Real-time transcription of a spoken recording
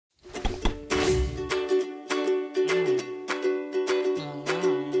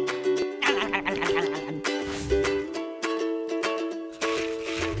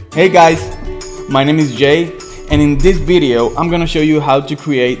Hey guys, my name is Jay, and in this video I'm gonna show you how to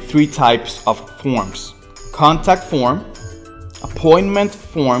create 3 types of forms: contact form, appointment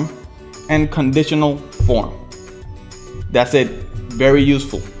form, and conditional form. That's it, very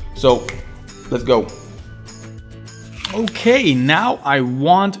useful. So let's go. Okay, now I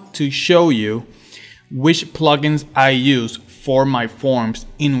want to show you which plugins I use for my forms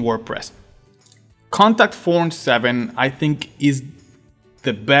in WordPress. Contact Form 7 I think is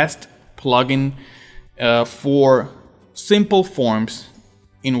the best plugin for simple forms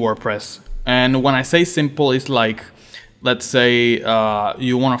in WordPress. And when I say simple, it's like, let's say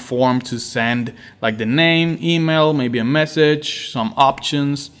you want a form to send like the name, email, maybe a message, some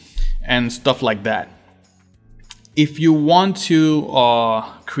options and stuff like that. If you want to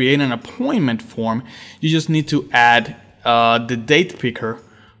create an appointment form, you just need to add the date picker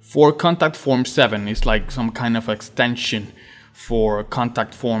for Contact Form 7. It's like some kind of extension for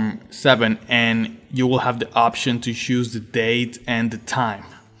Contact Form 7, and you will have the option to choose the date and the time.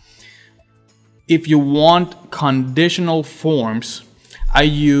 If you want conditional forms, I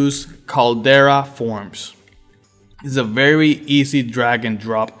use Caldera Forms. It's a very easy drag and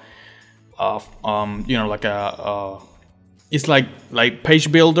drop of it's like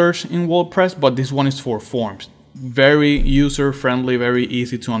page builders in WordPress, but this one is for forms. Very user friendly, very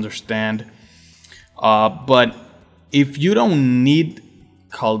easy to understand. But if you don't need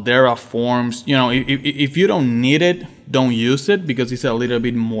Caldera Forms, if you don't need it, don't use it because it's a little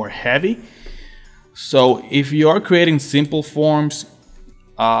bit more heavy. So if you are creating simple forms,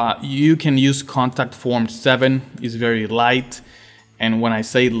 you can use Contact Form 7. It's very light, and when I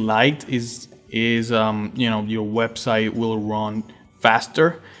say light, is your website will run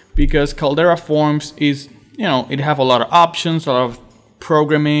faster because Caldera Forms is, it have a lot of options, a lot of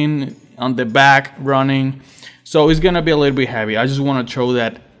programming on the back running. So it's gonna be a little bit heavy. I just want to throw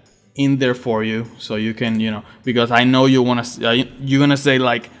that in there for you, so you can, because I know you're gonna say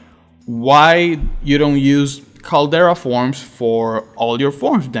like, why you don't use Caldera Forms for all your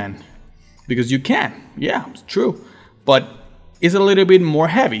forms then? Because you can, yeah, it's true, but it's a little bit more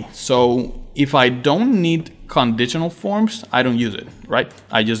heavy. So if I don't need conditional forms, I don't use it, right?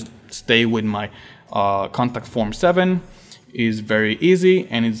 I just stay with my Contact Form 7. Is very easy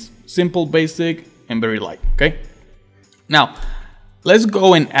and it's simple, basic, and very light. Okay, now let's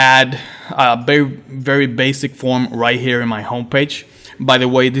go and add a very basic form right here in my homepage. By the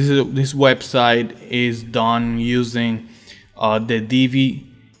way, this website is done using the Divi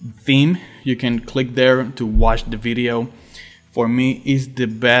theme. You can click there to watch the video. For me, it's the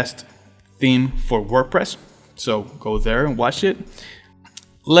best theme for WordPress, so go there and watch it.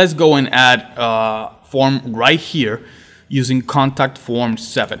 Let's go and add a form right here using Contact Form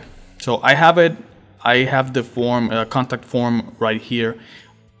 7. So I have the form, contact form right here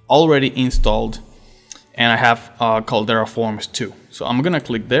already installed, and I have Caldera Forms too. So I'm gonna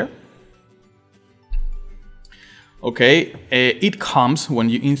click there. Okay, it comes when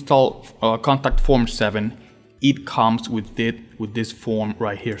you install Contact Form 7. It comes with this form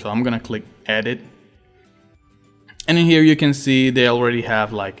right here. So I'm gonna click Edit, and in here you can see they already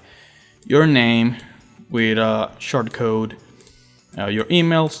have like your name with a short code, your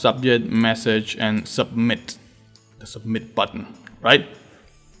email, subject, message, and submit, the submit button, right?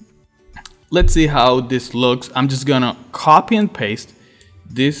 Let's see how this looks. I'm just gonna copy and paste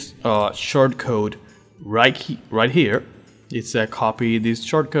this short code right here. It's a copy this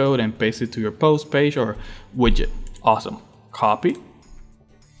short code and paste it to your post page or widget. Awesome. Copy.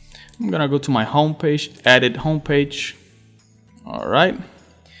 I'm gonna go to my home page, edit home page. All right.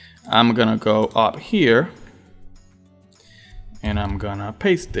 I'm gonna go up here and I'm gonna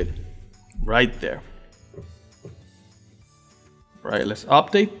paste it right there. Right, let's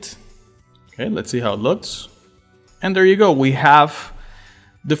update. Okay, let's see how it looks. And there you go. We have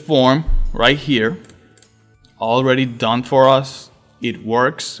the form right here already done for us. It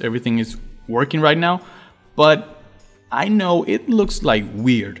works. Everything is working right now, but I know it looks like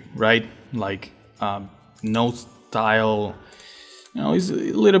weird, right? Like no style, it's a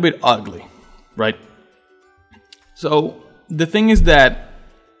little bit ugly, right? So the thing is that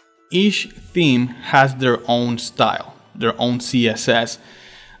each theme has their own style, their own CSS.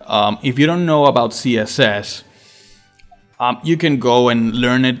 If you don't know about CSS, you can go and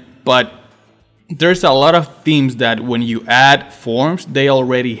learn it, but there's a lot of themes that when you add forms, they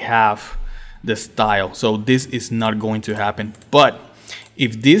already have the style. So this is not going to happen. But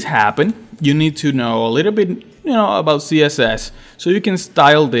if this happens, you need to know a little bit, about CSS, so you can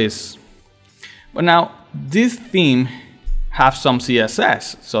style this. But now this theme has some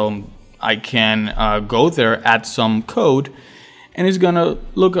CSS, so I can go there, add some code, and it's gonna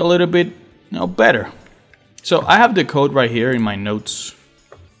look a little bit, better. So I have the code right here in my notes.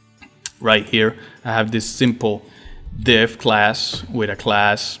 Right here, I have this simple div class with a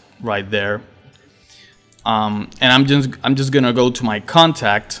class right there, and I'm just gonna go to my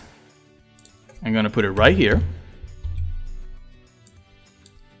contact. I'm gonna put it right here.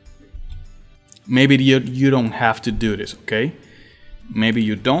 Maybe you don't have to do this, okay? Maybe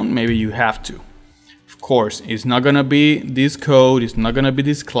you don't, maybe you have to. Of course, it's not gonna be this code, it's not gonna be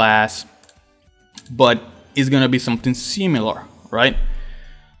this class, but it's gonna be something similar, right?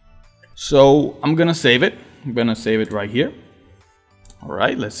 So I'm gonna save it. I'm gonna save it right here. All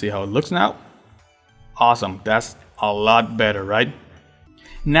right, let's see how it looks now. Awesome, that's a lot better, right?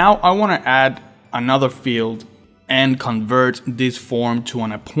 Now I wanna add another field and convert this form to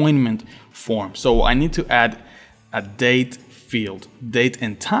an appointment form. So I need to add a date field, date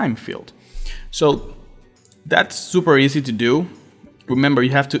and time field. So that's super easy to do. Remember,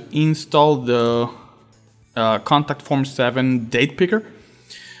 you have to install the Contact Form 7 date picker.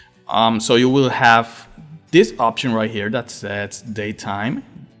 So you will have this option right here that says daytime,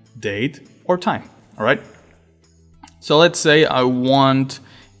 date, or time. All right. So let's say I want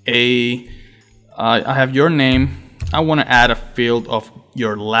I have your name. I want to add a field of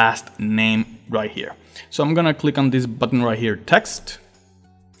your last name right here. So I'm gonna click on this button right here, text.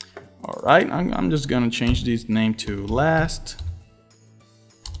 All right, I'm just gonna change this name to last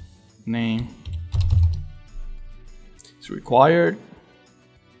name. It's required.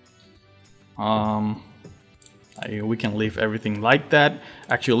 We can leave everything like that.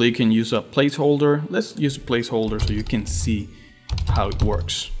 Actually, you can use a placeholder. Let's use a placeholder so you can see how it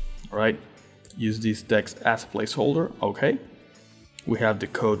works. All right, use this text as a placeholder. Okay, we have the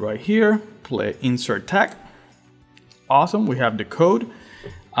code right here. Play insert tag. Awesome, we have the code.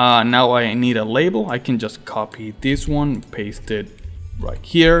 Now I need a label. I can just copy this one, paste it right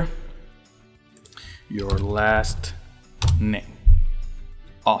here. Your last name.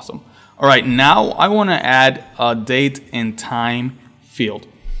 Awesome. All right, now I want to add a date and time field.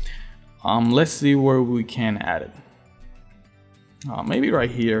 Let's see where we can add it. Maybe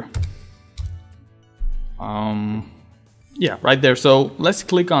right here. Yeah, right there. So let's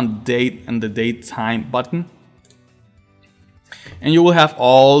click on date and the date time button. And you will have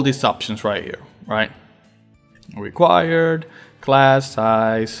all these options right here, right? Required, class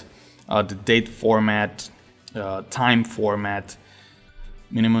size, the date format, time format,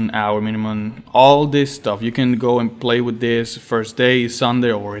 minimum hour, minimum, all this stuff. You can go and play with this. First day is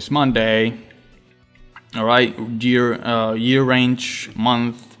Sunday or it's Monday. All right, year range,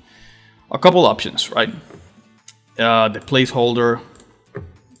 month, a couple options, right? The placeholder.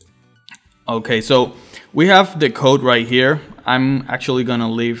 Okay, so we have the code right here. I'm actually gonna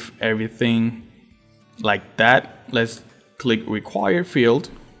leave everything like that. Let's click required field,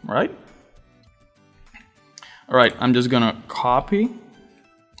 right? All right, I'm just gonna copy.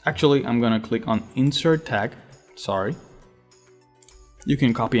 Actually, I'm gonna click on insert tag. Sorry. You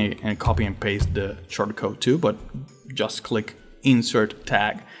can copy and paste the shortcode too, but just click insert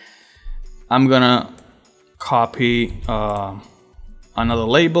tag. I'm gonna copy another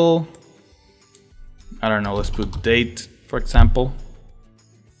label. I don't know, let's put date, for example,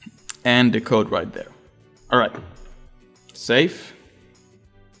 and the code right there. All right, save.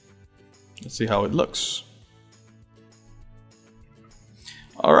 Let's see how it looks.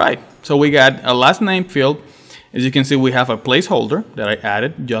 All right, so we got a last name field. As you can see, we have a placeholder that I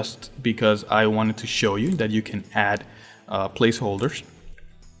added just because I wanted to show you that you can add placeholders.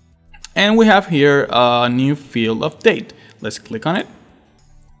 And we have here a new field of date. Let's click on it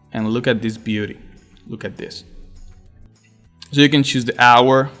and look at this beauty. Look at this. So you can choose the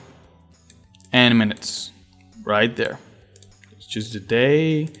hour and minutes right there. Let's choose the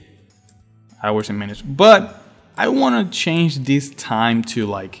day, hours and minutes. But I want to change this time to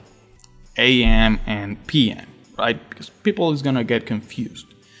like AM and PM, right? Because people is gonna get confused.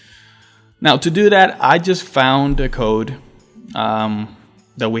 Now to do that, I just found a code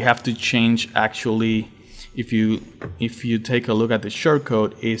that we have to change. Actually, if you take a look at the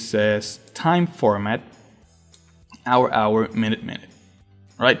shortcode, it says time format, hour, minute,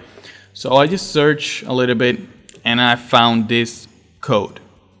 right? So I just searched a little bit and I found this code.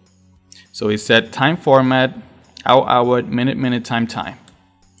 So it said time format, hour, minute, time.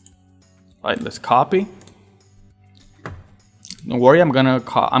 Right, let's copy. Don't worry, I'm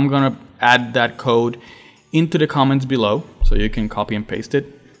gonna add that code into the comments below so you can copy and paste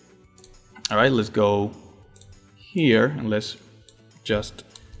it. All right, let's go here and let's just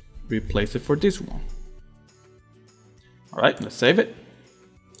replace it for this one. All right, let's save it.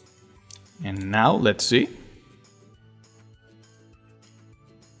 And now let's see.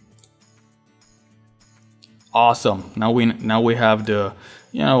 Awesome. Now we have the,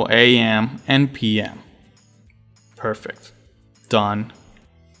 you know, AM and PM. Perfect. Done.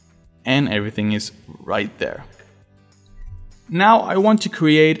 And everything is right there. Now I want to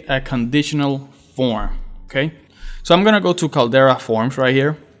create a conditional form. Okay. So I'm gonna go to Caldera Forms right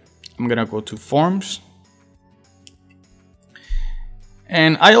here. I'm gonna go to Forms.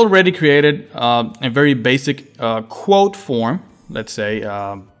 And I already created a very basic quote form. Let's say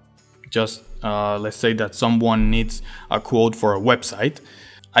let's say that someone needs a quote for a website.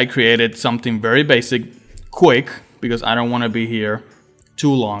 I created something very basic, quick, because I don't want to be here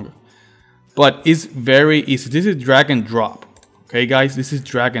too long. But it's very easy. This is drag and drop. Okay, guys, this is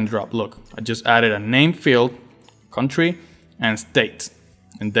drag and drop. Look, I just added a name field, country, and state.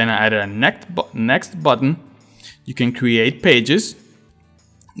 And then I added a next button. You can create pages.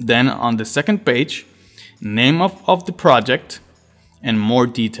 Then on the second page, name of the project and more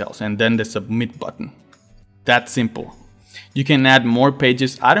details, and then the submit button. That's simple. You can add more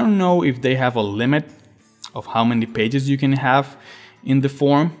pages. I don't know if they have a limit of how many pages you can have in the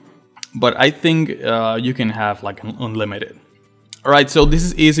form, but I think you can have like unlimited. All right, so this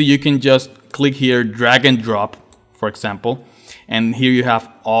is easy. You can just click here, drag and drop, for example, and here you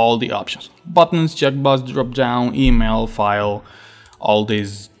have all the options: buttons, checkbox, drop down, email, file, all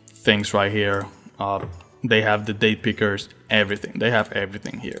these things right here. They have the date pickers, everything. They have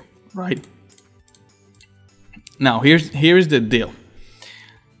everything here, right? Now here's the deal.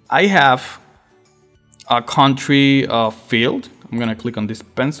 I have a country field. I'm gonna click on this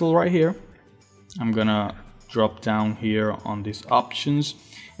pencil right here. I'm gonna drop down here on these options,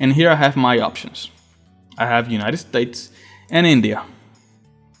 and here I have my options. I have United States and India.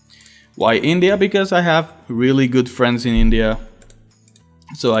 Why India? Because I have really good friends in India.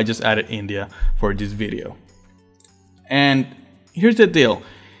 So I just added India for this video. And here's the deal.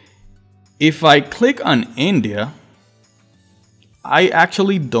 If I click on India, I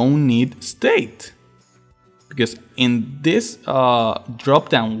actually don't need state, because in this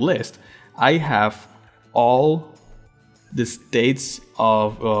drop-down list, I have all the states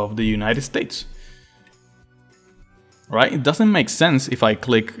of the United States. Right? It doesn't make sense if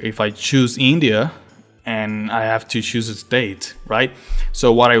I choose India and I have to choose a state, right?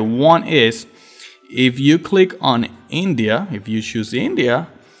 So what I want is, if you click on India, if you choose India,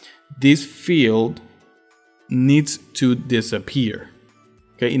 this field needs to disappear.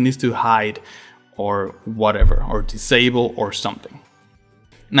 Okay, it needs to hide or whatever, or disable or something.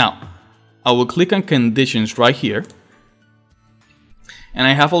 Now, I will click on conditions right here, and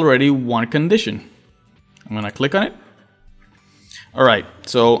I have already one condition. I'm gonna click on it. All right,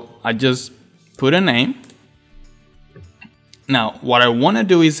 so I just put a name. Now, what I want to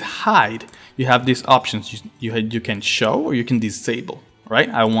do is hide. You have these options. You can show or you can disable, right?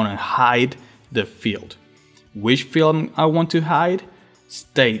 I want to hide the field. Which field I want to hide?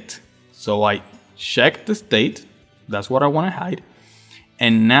 State. So I check the state. That's what I want to hide.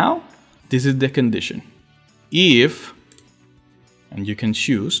 And now, this is the condition. If, and you can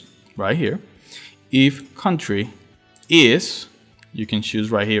choose right here, if country is, you can choose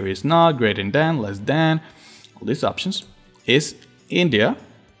right here, is not, greater than, less than, all these options, is India,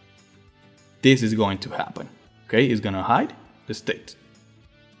 this is going to happen. Okay, it's gonna hide the state.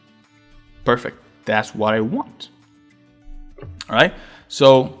 Perfect, that's what I want. All right,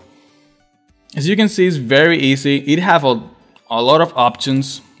 so as you can see, it's very easy. It have a lot of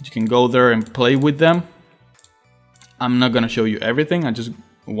options. You can go there and play with them. I'm not gonna show you everything. I just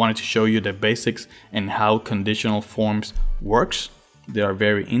wanted to show you the basics and how conditional forms works. They are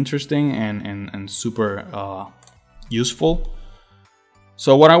very interesting and super useful.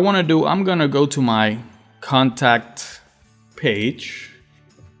 So what I want to do, I'm gonna go to my contact page.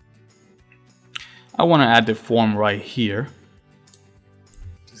 I want to add the form right here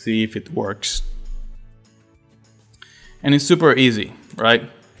to see if it works. And it's super easy, right?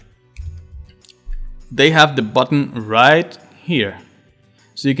 They have the button right here.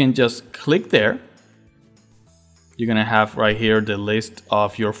 So you can just click there. You're gonna have right here the list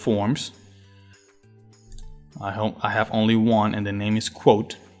of your forms. I have only one, and the name is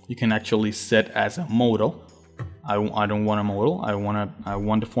quote. You can actually set as a modal. I don't want a modal. I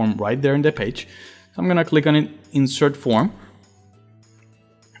want the form right there in the page. So I'm gonna click on it, insert form.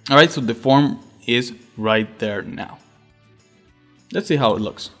 All right, so the form is right there now. Let's see how it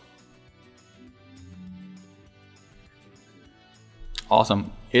looks.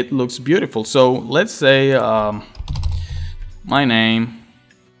 Awesome, it looks beautiful. So let's say my name,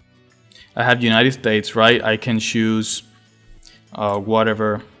 I have United States, right? I can choose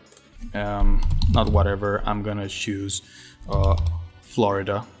whatever, not whatever, I'm gonna choose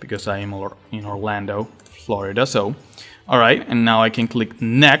Florida, because I am in Orlando, Florida. So, all right, and now I can click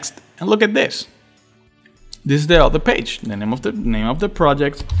next, and look at this. This is the other page, the name of the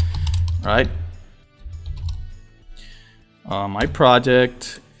project, right? My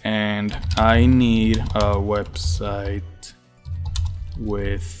project, and I need a website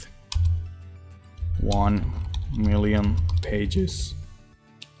with 1 million pages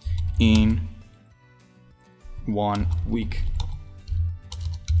in 1 week.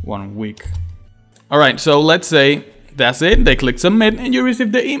 1 week. All right, so let's say that's it. They click submit and you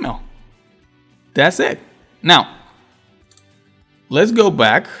receive the email. That's it. Now, let's go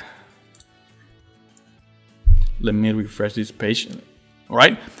back. Let me refresh this page. All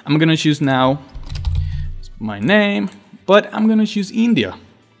right, I'm gonna choose now my name, but I'm gonna choose India.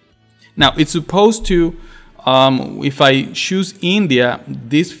 Now it's supposed to, if I choose India,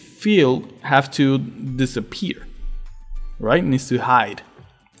 this field have to disappear, right? It needs to hide.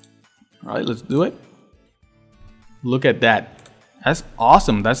 All right, let's do it. Look at that. That's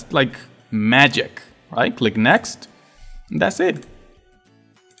awesome. That's like magic, right? Click next, and that's it.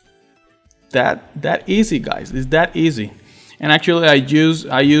 That easy, guys. It's that easy. And actually, I use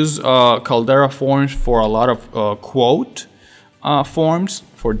Caldera forms for a lot of quote forms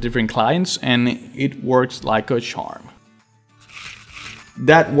for different clients, and it works like a charm.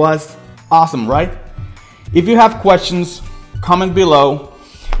 That was awesome, right? If you have questions, comment below.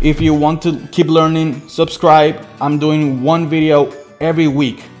 If you want to keep learning, subscribe. I'm doing 1 video every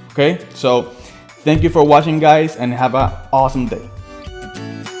week, okay? So thank you for watching, guys, and have an awesome day.